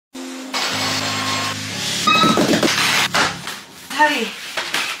Heavy.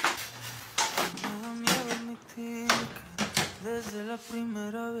 Desde la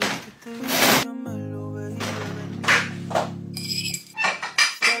primera vez que te vi, yo me lo veía venir.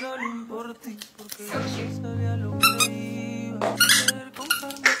 Pero no importa ti, porque yo sabía lo que iba a hacer.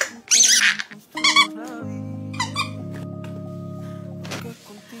 Contarme con toda la vida, porque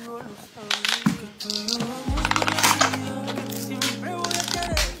contigo lo sabía. Que tú y yo vamos por la vida, que siempre voy a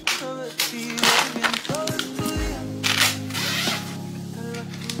querer saber si voy bien todo en tu día. ¿Qué tal va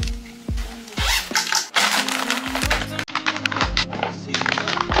tu vida?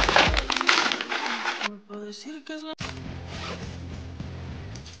 Decir que es la...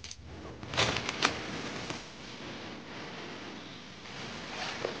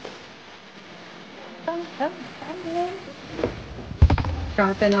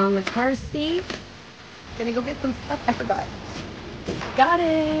 Dropping on the car seat. Gonna go get some stuff. I forgot. Got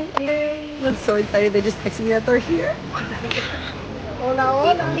it. Yay. I'm so excited. They just texted me that they're here. Hola,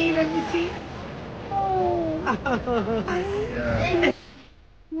 hola. Let me see. Oh.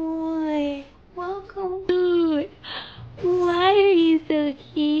 Boy, welcome. Dude, why are you so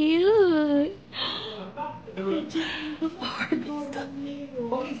cute?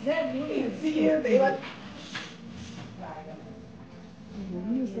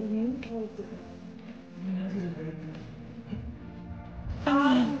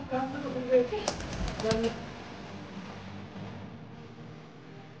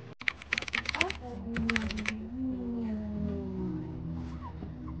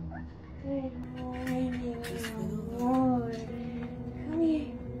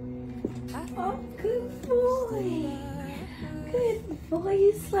 Boy,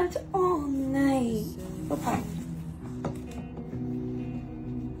 you slept all night. Go potty.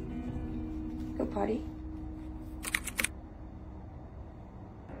 Go potty.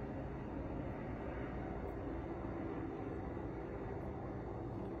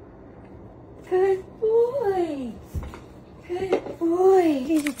 Good boy. Good boy.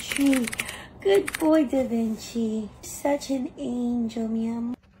 Here's a treat. Good boy, DaVinci. Such an angel, mi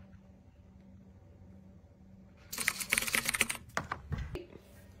amor.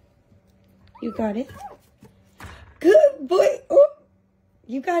 You got it. Good boy. Oh,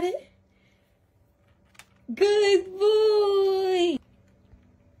 you got it. Good boy.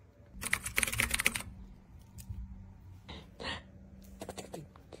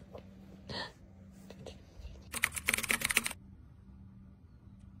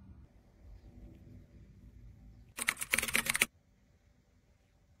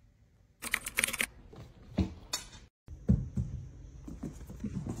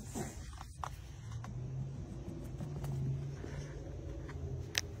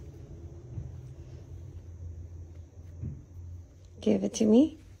 Give it to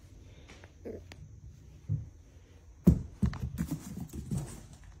me.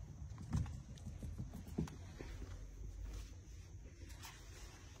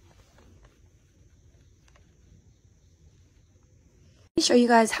 Show you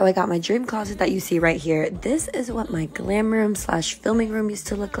guys how I got my dream closet that you see right here. This is what my glam room slash filming room used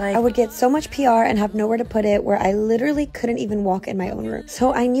to look like. I would get so much PR and have nowhere to put it where I literally couldn't even walk in my own room.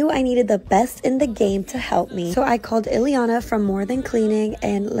 So I knew I needed the best in the game to help me. So I called Ileana from More Than Cleaning,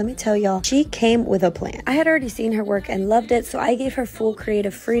 and let me tell y'all, she came with a plan. I had already seen her work and loved it, so I gave her full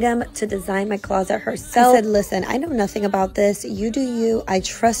creative freedom to design my closet herself. I said, listen, I know nothing about this. You do you. I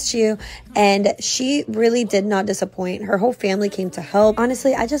trust you. And she really did not disappoint. Her whole family came to help.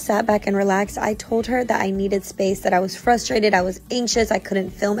 Honestly, I just sat back and relaxed. I told her that I needed space, that I was frustrated, I was anxious, I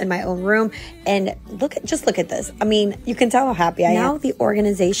couldn't film in my own room. And just look at this. I mean, you can tell how happy I am. Now the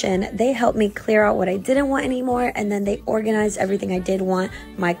organization, they helped me clear out what I didn't want anymore, and then they organized everything I did want,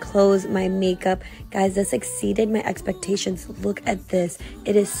 my clothes, my makeup. Guys, this exceeded my expectations. Look at this.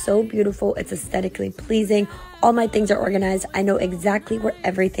 It is so beautiful. It's aesthetically pleasing. All my things are organized. I know exactly where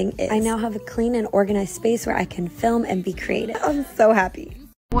everything is. I now have a clean and organized space where I can film and be creative. I'm so happy.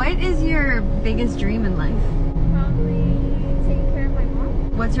 What is your biggest dream in life? Probably taking care of my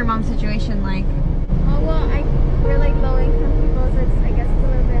mom. What's your mom's situation like? Oh, well, we're like low income people, so I guess it's a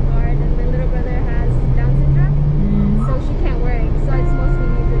little bit hard. And my little brother has Down syndrome, so she can't work. So it's mostly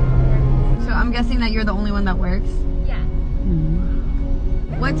me doing all the work. So I'm guessing that you're the only one that works? Yeah.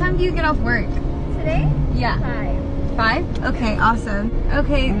 What time do you get off work? Today? Yeah. 5. 5? Okay, awesome.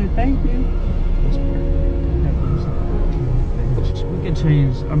 Okay. Thank you. We can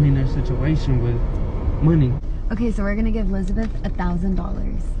change, their situation with money. Okay, so we're gonna give Elizabeth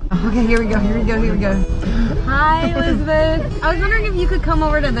 $1,000. Okay, here we go. Hi, Elizabeth. I was wondering if you could come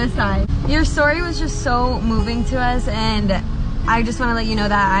over to this side. Your story was just so moving to us, and I just want to let you know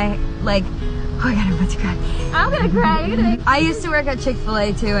that Oh my god, I'm about to cry. I'm gonna cry. You're gonna... I used to work at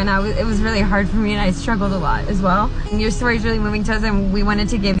Chick-Fil-A too, and it was really hard for me, and I struggled a lot as well. And your story is really moving to us, and we wanted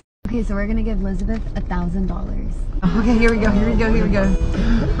to give. Okay, so we're gonna give Elizabeth $1,000. Okay, here we go.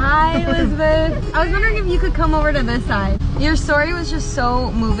 Hi, Elizabeth. I was wondering if you could come over to this side. Your story was just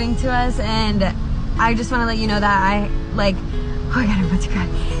so moving to us, and I just want to let you know that I like. Oh my god, I'm about to cry.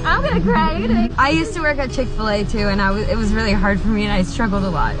 I'm gonna cry. You're gonna... I used to work at Chick-Fil-A too, and it was really hard for me, and I struggled a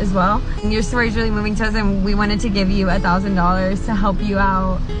lot as well. And your story is really moving to us, and we wanted to give you $1,000 to help you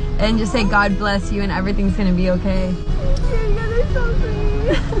out and just say God bless you and everything's gonna be okay. You're so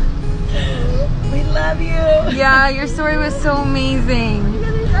sweet. We love you. Yeah, your story was so amazing.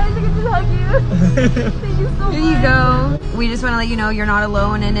 I think I just hug you. Thank you so much. Here you go. We just want to let you know you're not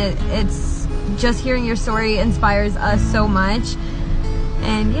alone, and it's just hearing your story inspires us so much.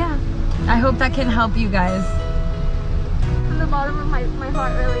 And yeah, I hope that can help you guys. From the bottom of my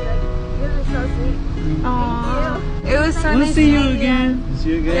heart, really, like, you guys are so sweet. Aww. Thank you. It was so We'll nice see to you meet again. See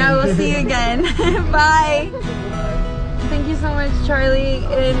you again. Yeah, we'll see you again. Bye. Thank you so much, Charlie,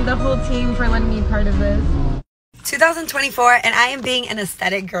 and the whole team for letting me be part of this. 2024, and I am being an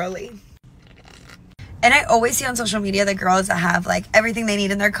aesthetic girly. And I always see on social media the girls that have like everything they need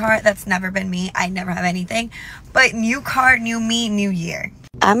in their car. That's never been me. I never have anything. But new car, new me, new year.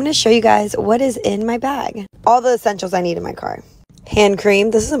 I'm going to show you guys what is in my bag. All the essentials I need in my car. Hand cream.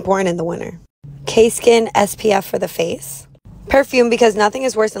 This is important in the winter. K-Skin SPF for the face. Perfume, because nothing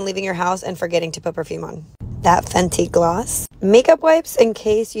is worse than leaving your house and forgetting to put perfume on. That Fenty gloss. Makeup wipes in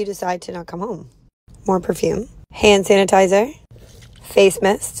case you decide to not come home. More perfume. Hand sanitizer. Face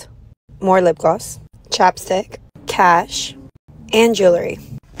mist. More lip gloss. Chapstick. Cash. And jewelry.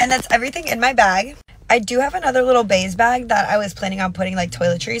 And that's everything in my bag. I do have another little beige bag that I was planning on putting like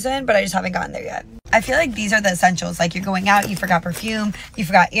toiletries in, but I just haven't gotten there yet. I feel like these are the essentials. Like you're going out, you forgot perfume, you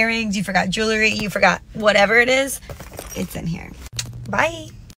forgot earrings, you forgot jewelry, you forgot whatever it is. It's in here. Bye.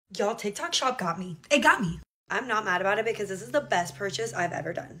 Y'all, TikTok shop got me. It got me. I'm not mad about it because this is the best purchase I've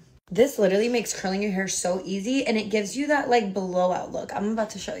ever done. This literally makes curling your hair so easy, and it gives you that like blowout look. I'm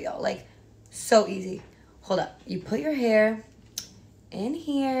about to show y'all, like so easy. Hold up. You put your hair in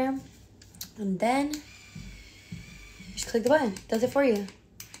here, and then just click the button. Does it for you.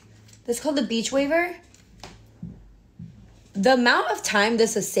 This is called the beach waver. The amount of time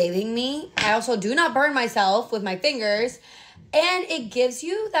this is saving me, I also do not burn myself with my fingers, and it gives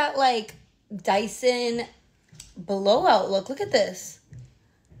you that like Dyson blowout look. Look at this.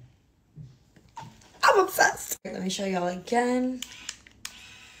 I'm obsessed. Let me show y'all again.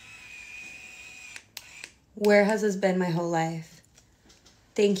 Where has this been my whole life?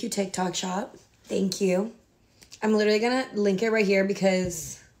 Thank you, TikTok shop. Thank you. I'm literally gonna link it right here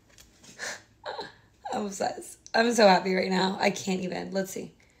because I'm obsessed. I'm so happy right now. I can't even. Let's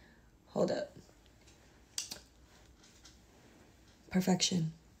see. Hold up.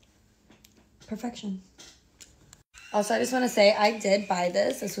 Perfection. Perfection. Also, I just want to say I did buy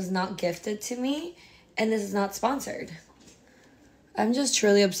this. This was not gifted to me, and this is not sponsored. I'm just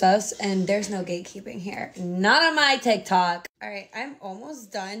truly obsessed, and there's no gatekeeping here. Not on my TikTok. All right, I'm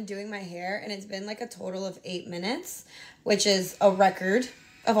almost done doing my hair, and it's been like a total of 8 minutes, which is a record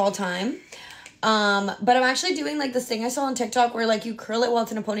of all time. But I'm actually doing like this thing I saw on TikTok where like you curl it while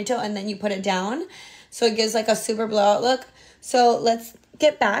it's in a ponytail and then you put it down. So it gives like a super blowout look. So let's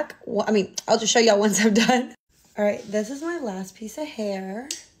get back. Well, I mean, I'll just show y'all once I'm done. All right, this is my last piece of hair.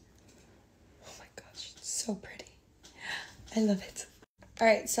 Oh my gosh, it's so pretty. I love it. All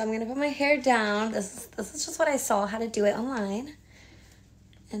right, so I'm going to put my hair down. This is just what I saw how to do it online.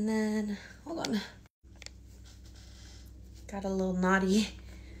 And then, hold on. Got a little knotty.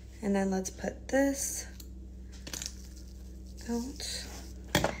 And then let's put this out.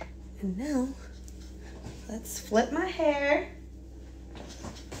 And now, let's flip my hair.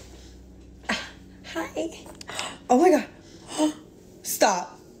 Hi. Oh my God.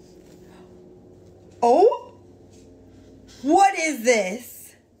 Stop. Oh. What is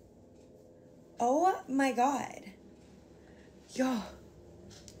this? Oh my God. Yo.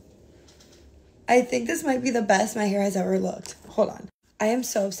 I think this might be the best my hair has ever looked. Hold on. I am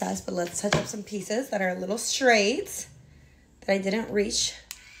so obsessed, but let's touch up some pieces that are a little straight that I didn't reach.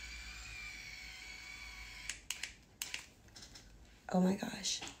 Oh my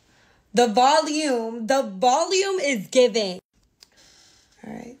gosh. The volume is giving.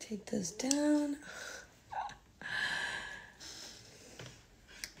 All right, take this down.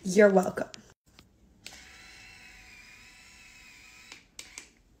 You're welcome.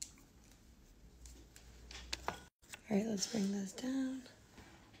 All right, let's bring this down.